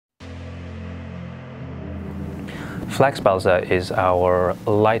Flax Balsa is our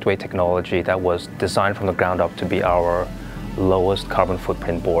lightweight technology that was designed from the ground up to be our lowest carbon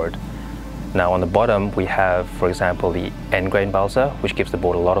footprint board. Now on the bottom we have, for example, the end-grain balsa, which gives the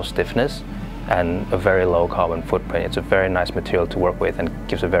board a lot of stiffness and a very low carbon footprint. It's a very nice material to work with and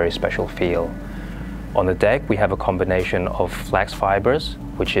gives a very special feel. On the deck we have a combination of flax fibres,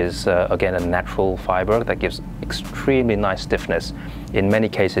 which is again a natural fibre that gives extremely nice stiffness. In many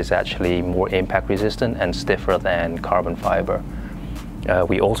cases actually more impact resistant and stiffer than carbon fibre.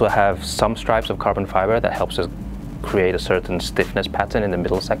 We also have some stripes of carbon fibre that helps us create a certain stiffness pattern in the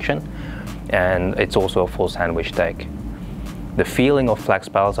middle section, and it's also a full sandwich deck. The feeling of Flax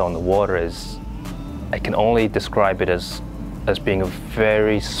Balsa on the water is, I can only describe it as being a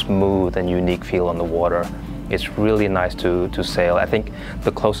very smooth and unique feel on the water. It's really nice to sail. I think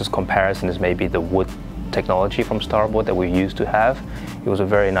the closest comparison is maybe the wood technology from Starboard that we used to have. It was a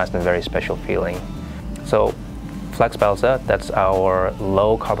very nice and very special feeling. So Flax Balsa, that's our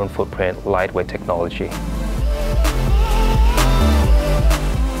low carbon footprint lightweight technology.